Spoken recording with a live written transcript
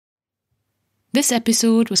This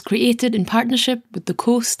episode was created in partnership with The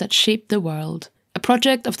Coast That Shaped the World, a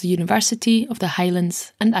project of the University of the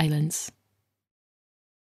Highlands and Islands.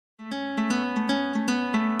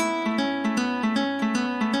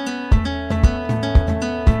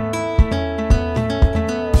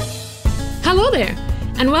 Hello there,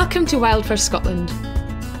 and welcome to Wild for Scotland,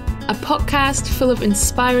 a podcast full of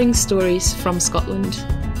inspiring stories from Scotland.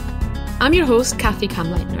 I'm your host, Kathy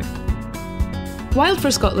Kamleitner. Wild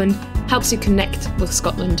for Scotland helps you connect with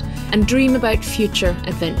Scotland and dream about future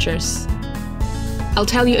adventures. I'll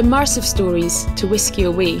tell you immersive stories to whisk you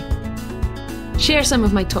away, share some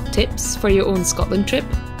of my top tips for your own Scotland trip,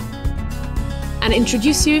 and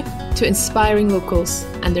introduce you to inspiring locals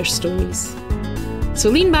and their stories. So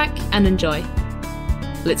lean back and enjoy.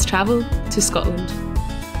 Let's travel to Scotland.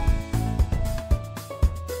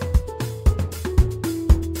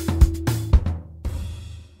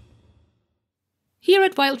 Here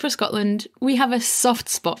at Wild for Scotland, we have a soft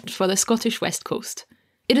spot for the Scottish West Coast.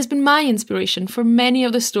 It has been my inspiration for many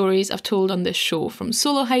of the stories I've told on this show, from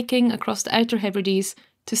solo hiking across the Outer Hebrides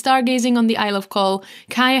to stargazing on the Isle of Coll,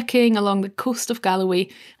 kayaking along the coast of Galloway,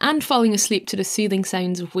 and falling asleep to the soothing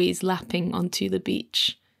sounds of waves lapping onto the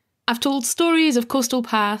beach. I've told stories of coastal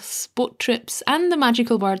paths, boat trips, and the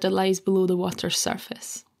magical world that lies below the water's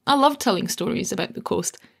surface. I love telling stories about the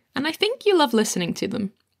coast, and I think you love listening to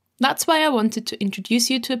them. That's why I wanted to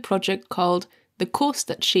introduce you to a project called The Coast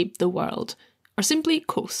That Shaped the World, or simply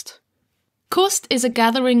Coast. Coast is a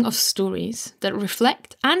gathering of stories that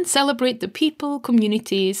reflect and celebrate the people,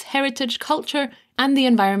 communities, heritage, culture, and the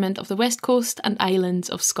environment of the West Coast and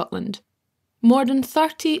Islands of Scotland. More than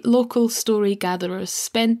 30 local story gatherers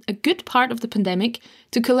spent a good part of the pandemic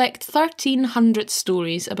to collect 1,300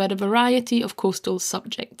 stories about a variety of coastal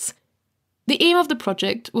subjects. The aim of the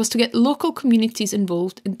project was to get local communities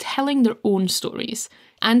involved in telling their own stories,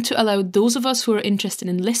 and to allow those of us who are interested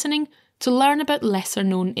in listening to learn about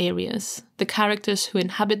lesser-known areas, the characters who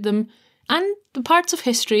inhabit them, and the parts of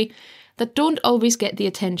history that don't always get the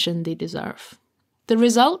attention they deserve. The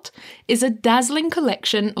result is a dazzling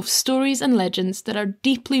collection of stories and legends that are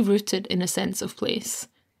deeply rooted in a sense of place.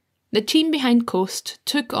 The team behind Coast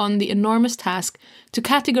took on the enormous task to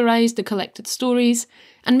categorise the collected stories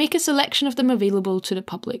and make a selection of them available to the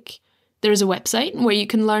public. There is a website where you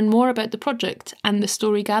can learn more about the project and the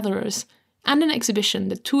story gatherers, and an exhibition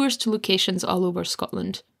that tours to locations all over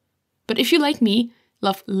Scotland. But if you, like me,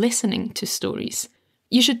 love listening to stories,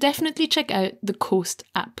 you should definitely check out the Coast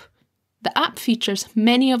app. The app features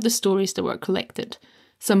many of the stories that were collected,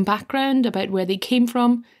 some background about where they came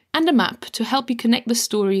from, and a map to help you connect the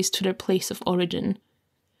stories to their place of origin.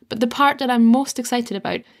 But the part that I'm most excited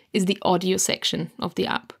about is the audio section of the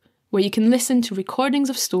app, where you can listen to recordings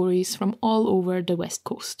of stories from all over the West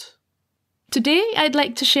Coast. Today, I'd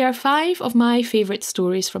like to share 5 of my favourite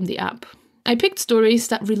stories from the app. I picked stories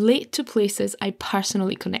that relate to places I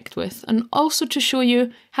personally connect with, and also to show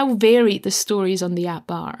you how varied the stories on the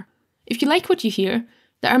app are. If you like what you hear,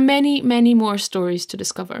 there are many, many more stories to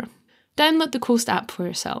discover. Download the Coast app for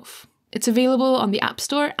yourself. It's available on the App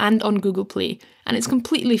Store and on Google Play, and it's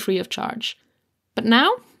completely free of charge. But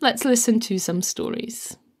now, let's listen to some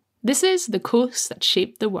stories. This is The Coast That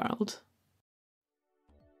Shaped the World.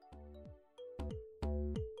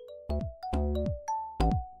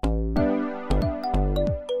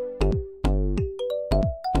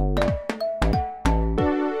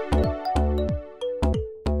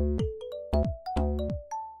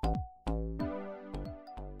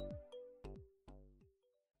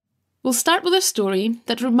 We'll start with a story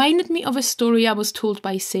that reminded me of a story I was told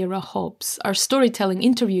by Sarah Hobbs, our storytelling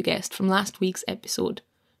interview guest from last week's episode.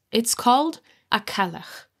 It's called A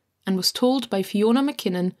Cailleach and was told by Fiona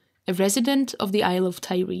McKinnon, a resident of the Isle of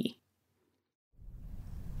Tiree.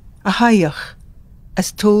 A Cailleach,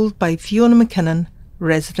 as told by Fiona McKinnon,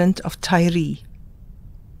 resident of Tiree.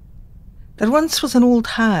 There once was an old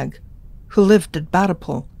hag who lived at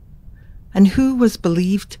Barrapole, and who was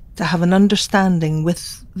believed to have an understanding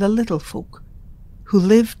with the little folk who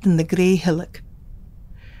lived in the grey hillock.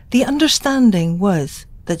 The understanding was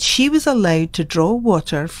that she was allowed to draw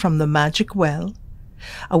water from the magic well,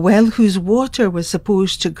 a well whose water was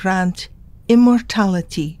supposed to grant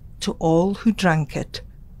immortality to all who drank it.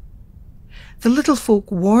 The little folk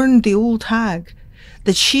warned the old hag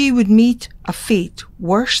that she would meet a fate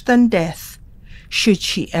worse than death should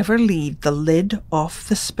she ever leave the lid off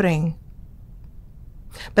the spring.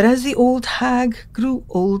 But as the old hag grew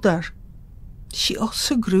older, she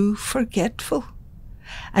also grew forgetful,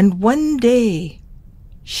 and one day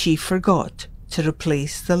she forgot to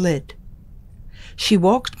replace the lid. She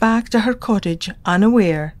walked back to her cottage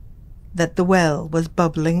unaware that the well was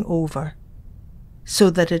bubbling over. so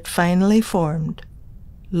that it finally formed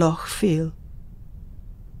Loch Fiel.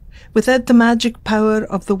 Without the magic power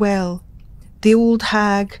of the well, the old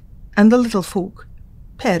hag and the little folk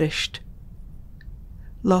perished.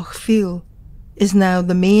 Loch Fiel is now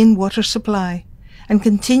the main water supply and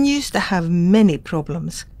continues to have many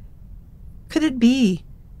problems. Could it be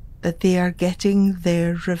that they are getting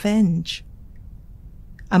their revenge?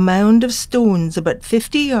 A mound of stones about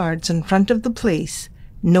 50 yards in front of the place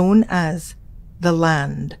known as the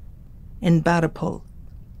Land in Barapul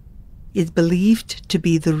is believed to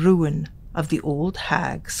be the ruin of the old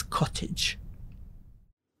hag's cottage.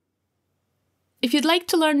 If you'd like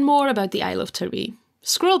to learn more about the Isle of Tiree,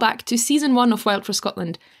 scroll back to Season 1 of Wild for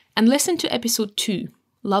Scotland and listen to Episode 2,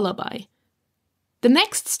 Lullaby. The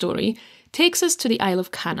next story takes us to the Isle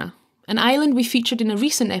of Canna, an island we featured in a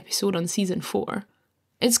recent episode on Season 4.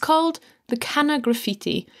 It's called the Canna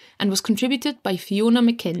Graffiti and was contributed by Fiona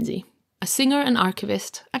Mackenzie, a singer and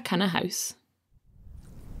archivist at Canna House.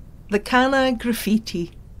 The Canna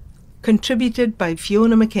Graffiti, contributed by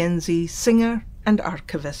Fiona Mackenzie, singer and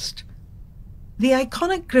archivist. The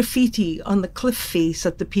iconic graffiti on the cliff face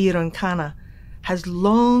at the pier on Canna has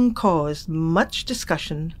long caused much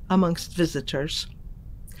discussion amongst visitors.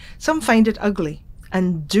 Some find it ugly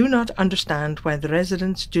and do not understand why the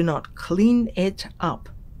residents do not clean it up.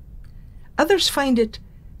 Others find it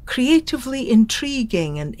creatively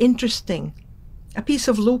intriguing and interesting, a piece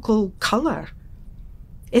of local colour.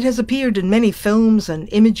 It has appeared in many films and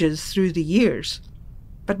images through the years,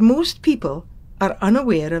 but most people are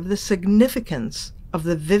unaware of the significance of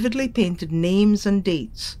the vividly painted names and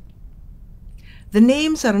dates. The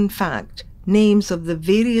names are in fact names of the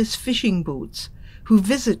various fishing boats who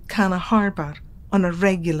visit Canna Harbour on a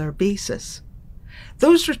regular basis.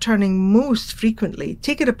 Those returning most frequently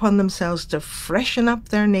take it upon themselves to freshen up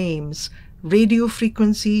their names, radio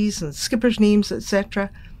frequencies and skippers' names, etc.,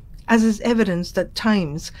 as is evidenced at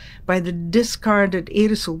times by the discarded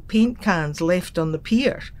aerosol paint cans left on the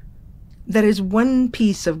pier. There is one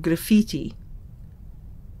piece of graffiti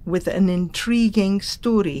with an intriguing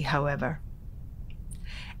story, however.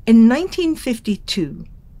 In 1952,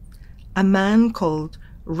 a man called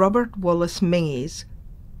Robert Wallace Menges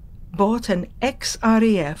bought an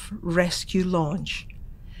ex-RAF rescue launch,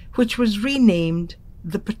 which was renamed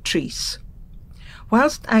the Patrice.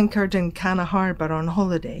 Whilst anchored in Canna Harbour on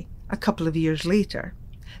holiday a couple of years later,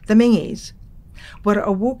 the Menges were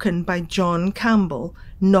awoken by John Campbell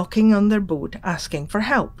knocking on their boat asking for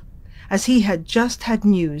help, as he had just had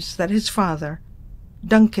news that his father,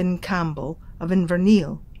 Duncan Campbell of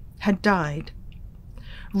Inverneil, had died.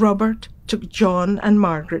 Robert took John and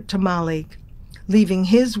Margaret to Mallaig, leaving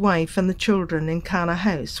his wife and the children in Canna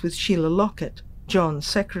House with Sheila Lockett, John's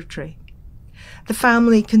secretary. The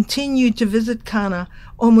family continued to visit Canna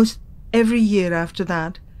almost every year after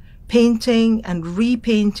that, painting and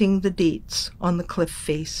repainting the dates on the cliff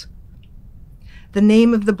face. The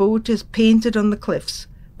name of the boat is painted on the cliffs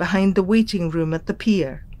behind the waiting room at the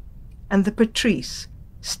pier, and the Patrice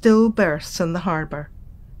still berths in the harbour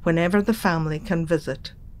whenever the family can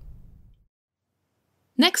visit.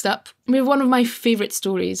 Next up, we have one of my favourite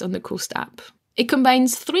stories on the Coast app. It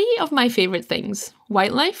combines three of my favourite things: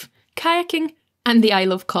 wildlife, kayaking, and the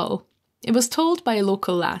Isle of Coll. It was told by a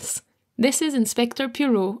local lass. This is Inspector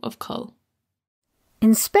Poirot of Coll.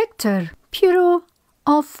 Inspector Poirot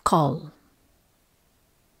of Coll.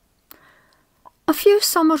 A few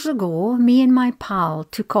summers ago, me and my pal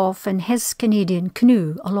took off in his Canadian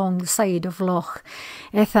canoe along the side of Loch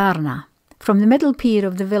Etharna, from the middle pier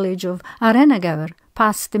of the village of Arenagower,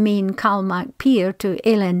 past the main Calmac pier to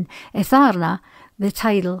Eilean Etharna, the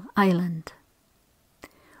tidal island.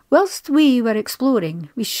 Whilst we were exploring,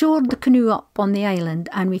 we shored the canoe up on the island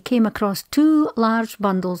and we came across two large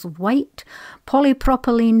bundles of white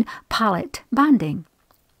polypropylene pallet banding.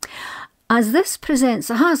 As this presents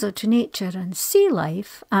a hazard to nature and sea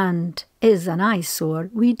life and is an eyesore,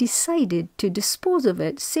 we decided to dispose of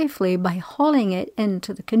it safely by hauling it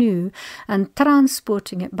into the canoe and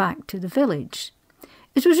transporting it back to the village.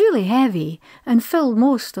 It was really heavy and filled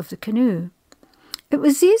most of the canoe. It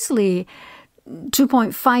was easily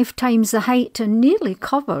 2.5 times the height and nearly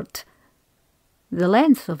covered the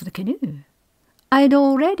length of the canoe. I had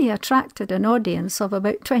already attracted an audience of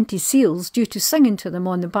about 20 seals due to singing to them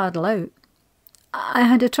on the paddle out. I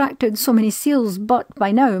had attracted so many seals, but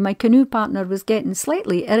by now my canoe partner was getting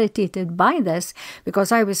slightly irritated by this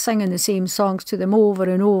because I was singing the same songs to them over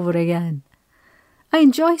and over again. I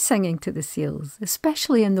enjoy singing to the seals,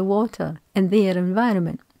 especially in the water, in their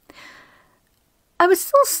environment. I was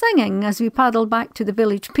still singing as we paddled back to the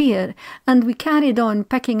village pier, and we carried on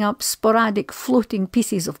picking up sporadic floating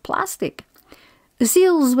pieces of plastic. The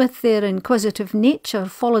seals, with their inquisitive nature,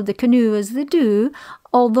 followed the canoe as they do,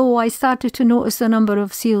 although I started to notice the number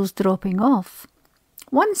of seals dropping off.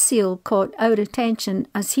 One seal caught our attention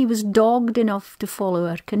as he was dogged enough to follow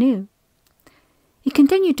our canoe. He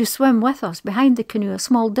continued to swim with us behind the canoe a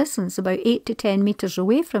small distance, about 8 to 10 metres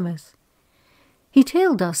away from us. He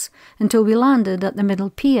tailed us until we landed at the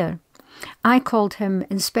middle pier. I called him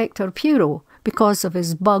Inspector Puro because of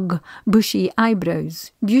his bushy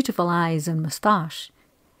eyebrows, beautiful eyes and moustache.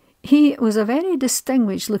 He was a very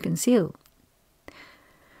distinguished-looking seal.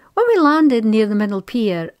 When we landed near the middle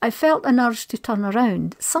pier, I felt an urge to turn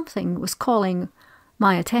around. Something was calling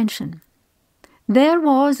my attention. There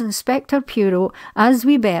was Inspector Puro as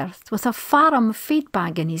we berthed, with a Farum feed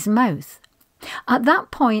bag in his mouth. At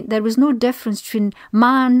that point, there was no difference between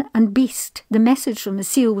man and beast. The message from the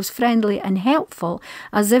seal was friendly and helpful,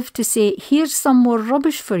 as if to say, here's some more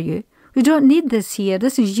rubbish for you. We don't need this here.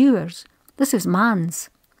 This is yours. This is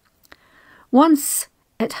man's. Once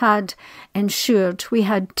it had ensured we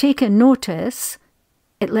had taken notice,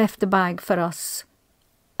 it left the bag for us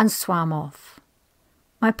and swam off.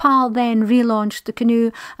 My pal then relaunched the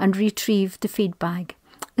canoe and retrieved the feed bag.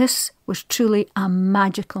 This was truly a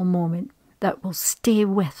magical moment that will stay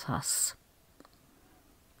with us.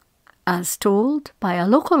 As told by a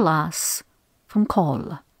local lass from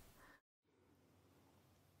Coll.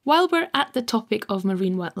 While we're at the topic of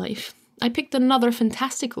marine wildlife, I picked another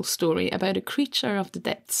fantastical story about a creature of the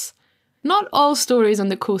depths. Not all stories on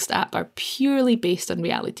the Coast app are purely based on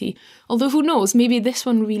reality, although who knows, maybe this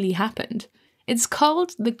one really happened. It's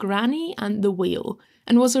called The Granny and the Whale,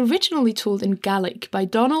 and was originally told in Gaelic by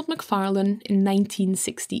Donald McFarlane in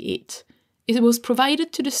 1968. It was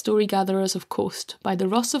provided to the story gatherers of Coast by the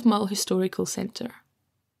Ross of Mull Historical Centre.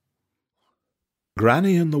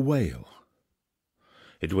 Granny and the Whale.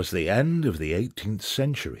 It was the end of the 18th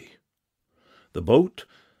century. The boat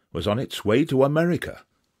was on its way to America,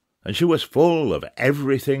 and she was full of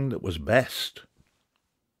everything that was best.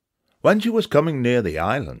 When she was coming near the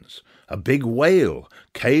islands, a big whale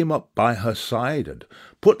came up by her side and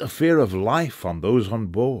put the fear of life on those on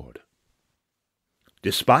board.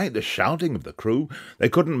 Despite the shouting of the crew, they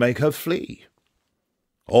couldn't make her flee.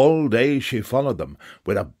 All day she followed them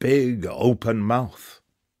with a big open mouth.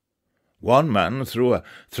 One man threw a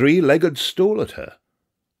 3-legged stool at her,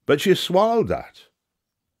 but she swallowed that.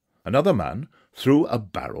 Another man threw a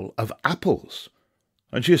barrel of apples,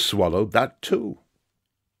 and she swallowed that too.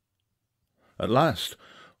 At last,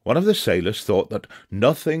 one of the sailors thought that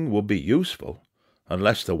nothing would be useful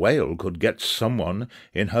unless the whale could get someone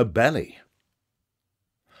in her belly.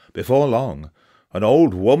 Before long, an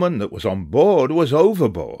old woman that was on board was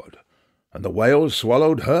overboard, and the whale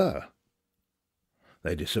swallowed her.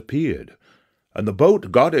 They disappeared, and the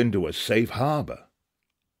boat got into a safe harbour.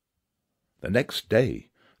 The next day,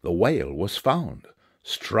 the whale was found,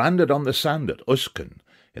 stranded on the sand at Usken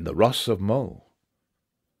in the Ross of Mull.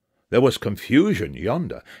 There was confusion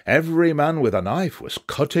yonder. Every man with a knife was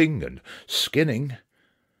cutting and skinning.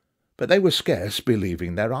 But they were scarce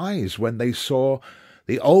believing their eyes when they saw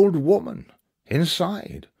the old woman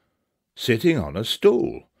inside, sitting on a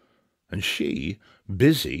stool, and she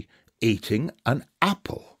busy eating an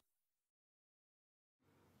apple.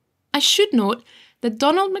 I should note that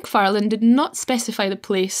Donald McFarlane did not specify the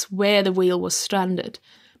place where the whale was stranded,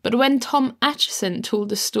 but when Tom Acheson told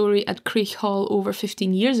the story at Craig Hall over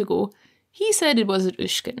 15 years ago, he said it was at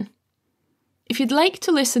Ushkin. If you'd like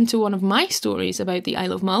to listen to one of my stories about the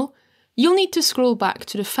Isle of Mull, you'll need to scroll back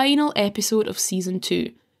to the final episode of Season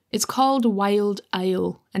 2. It's called Wild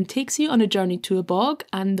Isle and takes you on a journey to a bog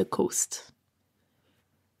and the coast.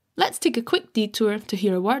 Let's take a quick detour to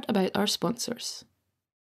hear a word about our sponsors.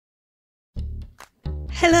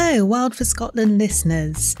 Hello, Wild for Scotland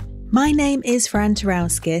listeners. My name is Fran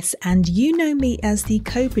Tarauskis and you know me as the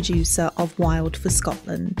co-producer of Wild for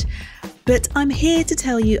Scotland. But I'm here to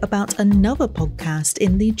tell you about another podcast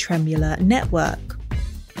in the Tremula network.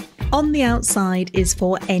 On the Outside is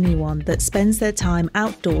for anyone that spends their time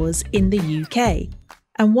outdoors in the UK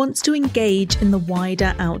and wants to engage in the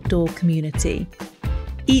wider outdoor community.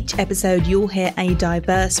 Each episode you'll hear a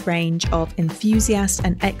diverse range of enthusiasts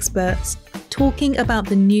and experts talking about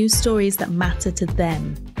the news stories that matter to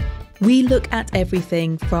them. We look at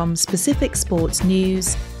everything from specific sports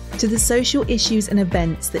news to the social issues and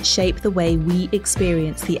events that shape the way we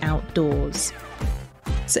experience the outdoors.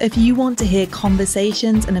 So if you want to hear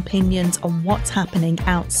conversations and opinions on what's happening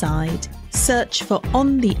outside, search for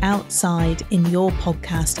On the Outside in your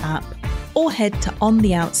podcast app or head to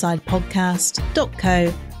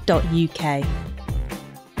ontheoutsidepodcast.co.uk.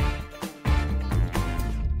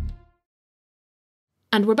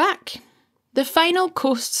 And we're back. The final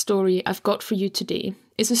coast story I've got for you today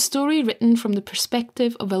is a story written from the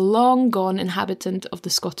perspective of a long-gone inhabitant of the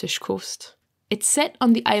Scottish coast. It's set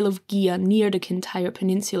on the Isle of Gia near the Kintyre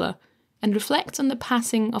Peninsula and reflects on the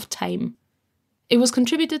passing of time. It was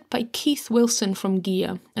contributed by Keith Wilson from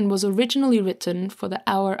Gia and was originally written for the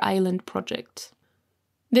Our Island project.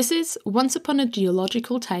 This is Once Upon a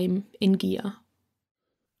Geological Time in Gia.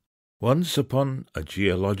 Once upon a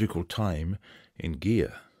geological time in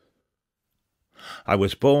Gia. I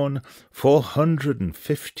was born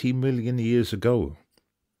 450 million years ago,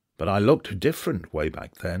 but I looked different way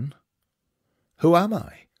back then. Who am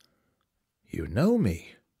I? You know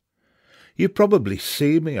me. You probably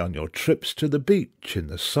see me on your trips to the beach in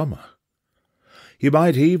the summer. You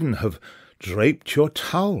might even have draped your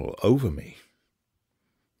towel over me.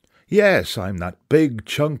 Yes, I'm that big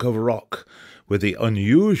chunk of rock with the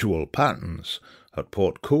unusual patterns at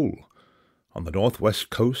Port Cool on the northwest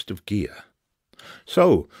coast of Gia.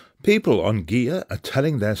 So, people on Gia are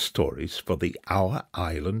telling their stories for the Our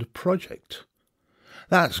Island project.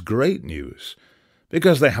 That's great news,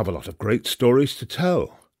 because they have a lot of great stories to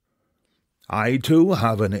tell. I too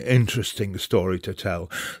have an interesting story to tell,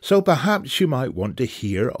 so perhaps you might want to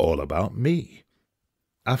hear all about me.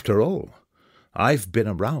 After all, I've been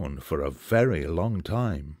around for a very long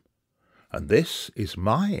time, and this is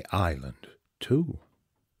my island too.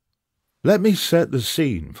 Let me set the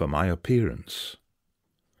scene for my appearance.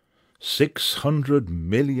 600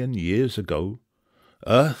 million years ago,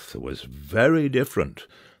 Earth was very different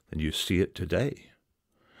than you see it today.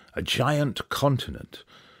 A giant continent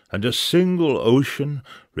and a single ocean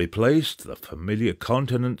replaced the familiar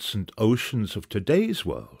continents and oceans of today's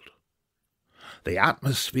world. The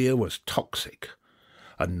atmosphere was toxic,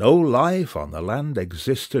 and no life on the land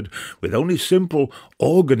existed, with only simple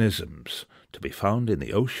organisms to be found in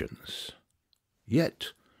the oceans.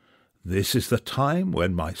 Yet, this is the time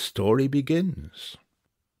when my story begins.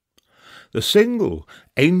 The single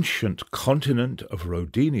ancient continent of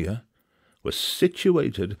Rodinia was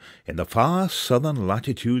situated in the far southern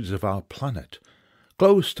latitudes of our planet,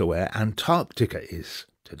 close to where Antarctica is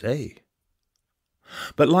today.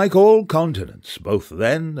 But like all continents, both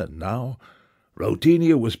then and now,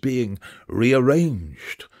 Rodinia was being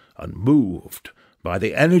rearranged and moved by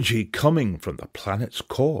the energy coming from the planet's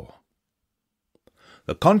core.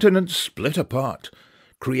 The continent split apart,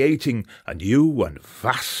 creating a new and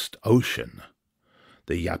vast ocean,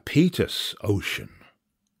 the Iapetus Ocean.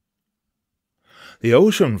 The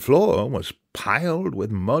ocean floor was piled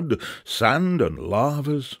with mud, sand, and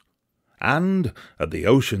lavas, and at the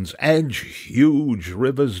ocean's edge huge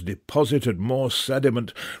rivers deposited more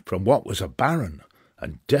sediment from what was a barren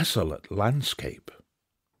and desolate landscape.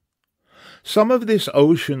 Some of this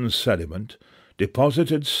ocean sediment,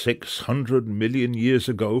 deposited 600 million years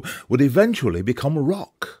ago, would eventually become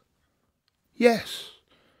rock. Yes,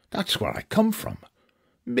 that's where I come from.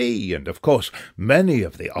 Me, and of course many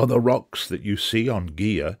of the other rocks that you see on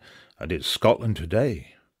Gia and in Scotland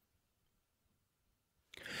today.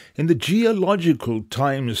 In the geological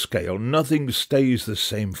time scale, nothing stays the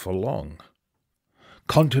same for long.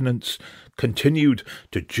 Continents continued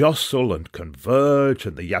to jostle and converge,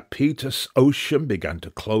 and the Iapetus Ocean began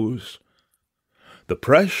to close. The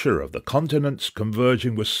pressure of the continents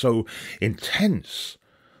converging was so intense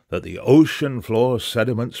that the ocean floor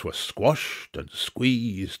sediments were squashed and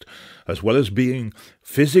squeezed, as well as being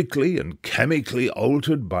physically and chemically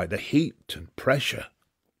altered by the heat and pressure.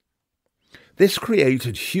 This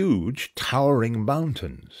created huge, towering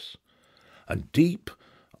mountains, and deep,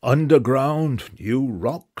 underground new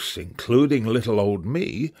rocks, including little old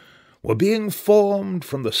me, were being formed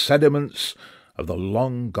from the sediments of the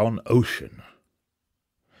long-gone ocean.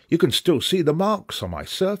 You can still see the marks on my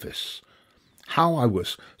surface, how I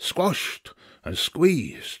was squashed and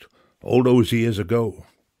squeezed all those years ago.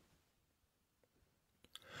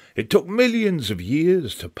 It took millions of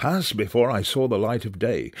years to pass before I saw the light of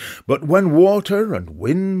day, but when water and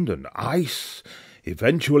wind and ice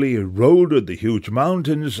eventually eroded the huge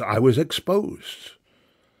mountains, I was exposed,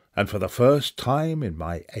 and for the first time in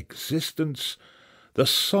my existence, the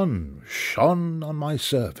sun shone on my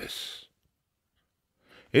surface.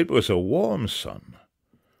 It was a warm sun,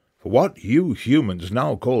 for what you humans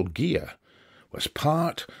now call Gia was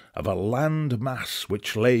part of a land mass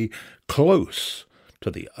which lay close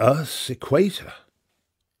to the Earth's equator.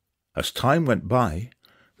 As time went by,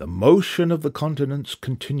 the motion of the continents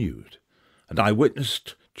continued, and I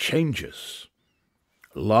witnessed changes.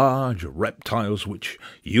 Large reptiles, which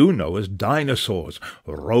you know as dinosaurs,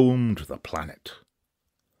 roamed the planet.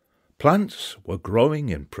 Plants were growing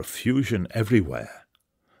in profusion everywhere,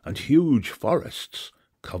 and huge forests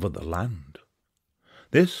covered the land.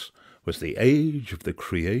 This was the age of the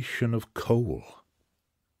creation of coal.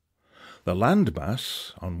 The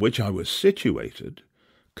landmass on which I was situated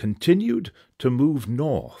continued to move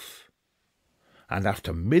north, and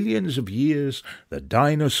after millions of years the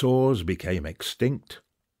dinosaurs became extinct,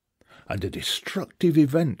 and a destructive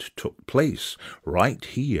event took place right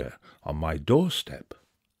here on my doorstep.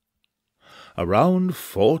 Around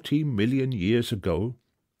 40 million years ago,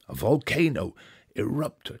 a volcano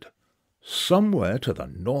erupted somewhere to the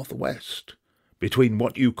northwest, between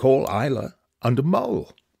what you call Isla and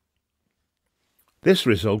Mull. This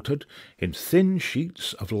resulted in thin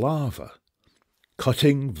sheets of lava,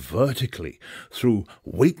 cutting vertically through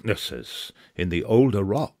weaknesses in the older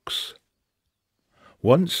rocks.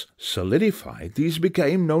 Once solidified, these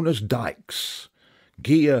became known as dikes.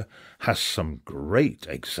 Gia has some great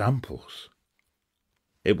examples.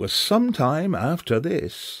 It was some time after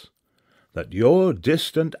this that your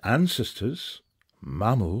distant ancestors,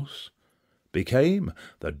 mammals, became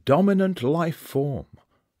the dominant life form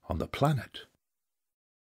on the planet.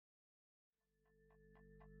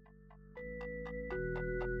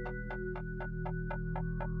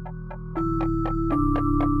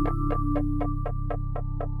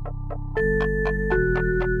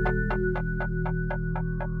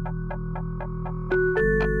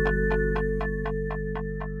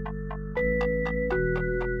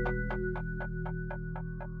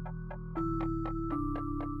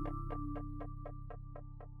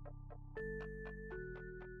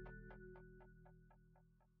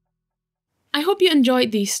 I hope you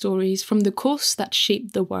enjoyed these stories from the Coast That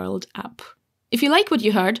Shaped the World app. If you like what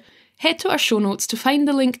you heard, head to our show notes to find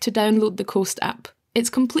the link to download the Coast app. It's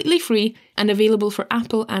completely free and available for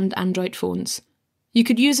Apple and Android phones. You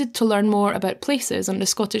could use it to learn more about places on the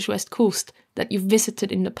Scottish West Coast that you've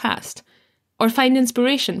visited in the past, or find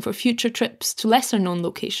inspiration for future trips to lesser-known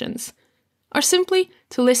locations, or simply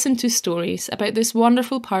to listen to stories about this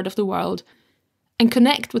wonderful part of the world and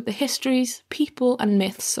connect with the histories, people and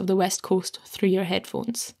myths of the West Coast through your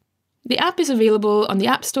headphones. The app is available on the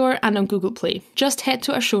App Store and on Google Play. Just head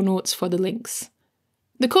to our show notes for the links.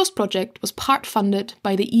 The Coast Project was part funded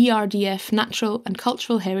by the ERDF Natural and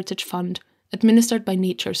Cultural Heritage Fund, administered by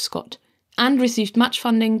Nature Scot, and received match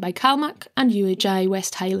funding by CalMac and UHI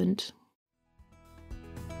West Highland.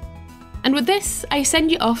 And with this, I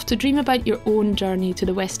send you off to dream about your own journey to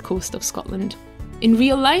the west coast of Scotland, in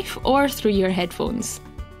real life or through your headphones.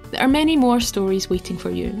 There are many more stories waiting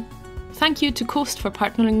for you. Thank you to Coast for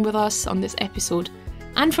partnering with us on this episode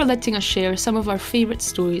and for letting us share some of our favourite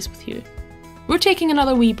stories with you. We're taking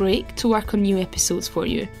another wee break to work on new episodes for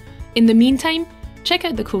you. In the meantime, check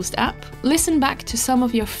out the Coast app, listen back to some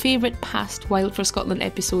of your favourite past Wild for Scotland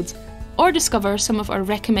episodes, or discover some of our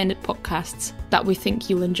recommended podcasts that we think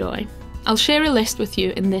you'll enjoy. I'll share a list with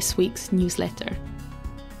you in this week's newsletter.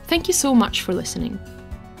 Thank you so much for listening.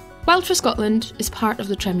 Wild for Scotland is part of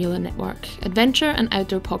the Tremula Network, adventure and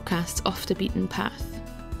outdoor podcasts off the beaten path.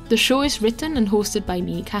 The show is written and hosted by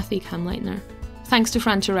me, Kathy Kamleitner. Thanks to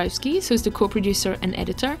Fran Tarowski, who's the co-producer and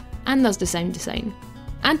editor, and does the sound design.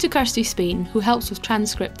 And to Kirsty Spain, who helps with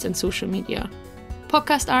transcripts and social media.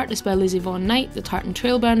 Podcast art is by Lizzie Vaughan Knight, the Tartan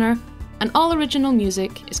Trailburner, and all original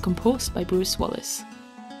music is composed by Bruce Wallace.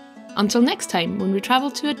 Until next time, when we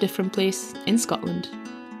travel to a different place in Scotland.